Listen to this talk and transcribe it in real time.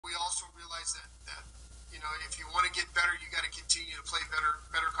if you want to get better, you got to continue to play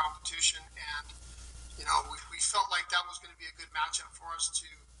better competition. And, we felt like that was going to be a good matchup for us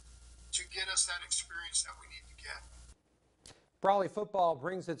to get us that experience that we need to get. Brawley football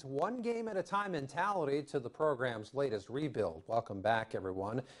brings its one game at a time mentality to the program's latest rebuild. Welcome back,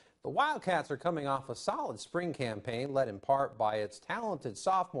 everyone. The Wildcats are coming off a solid spring campaign led in part by its talented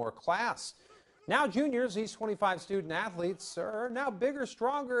sophomore class. Now juniors, these 25 student athletes are now bigger,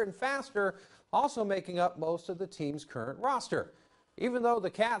 stronger, and faster, also making up most of the team's current roster. Even though the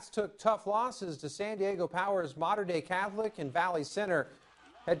Cats took tough losses to San Diego Power's Mater Dei Catholic and Valley Center,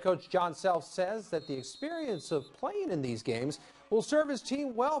 head coach John Self says that the experience of playing in these games will serve his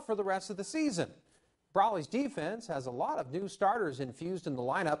team well for the rest of the season. Brawley's defense has a lot of new starters infused in the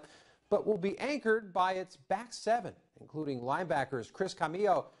lineup, but will be anchored by its back seven, including linebackers Chris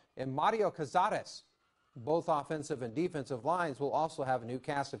Camillo and Mario Cazares. Both offensive and defensive lines will also have a new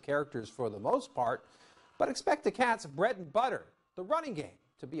cast of characters for the most part, but expect the Cats' bread and butter, the running game,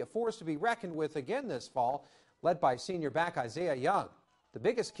 to be a force to be reckoned with again this fall, led by senior back Isaiah Young. The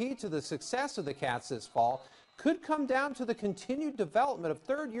biggest key to the success of the Cats this fall could come down to the continued development of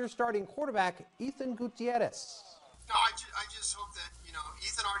third-year starting quarterback Ethan Gutierrez. No, I just hope that,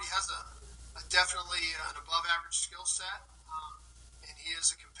 Ethan already has a definitely an above-average skill set, and he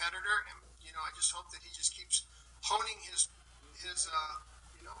is a competitor, and, I just hope that he just keeps honing his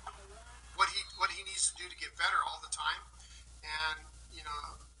what he needs to do to get better all the time, and,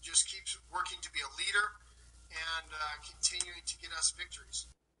 just keeps working to be a leader and continuing to get us victories.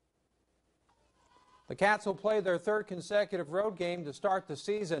 The Cats will play their third consecutive road game to start the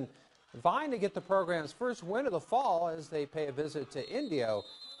season, vying to get the program's first win of the fall as they pay a visit to Indio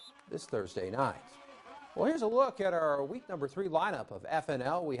this Thursday night. Well, here's a look at our week number 3 lineup of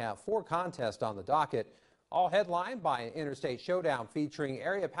FNL. We have 4 contests on the docket, all headlined by an interstate showdown featuring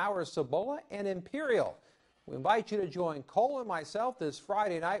area powers Cibola and Imperial. We invite you to join Cole and myself this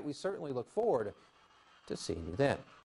Friday night. We certainly look forward to seeing you then.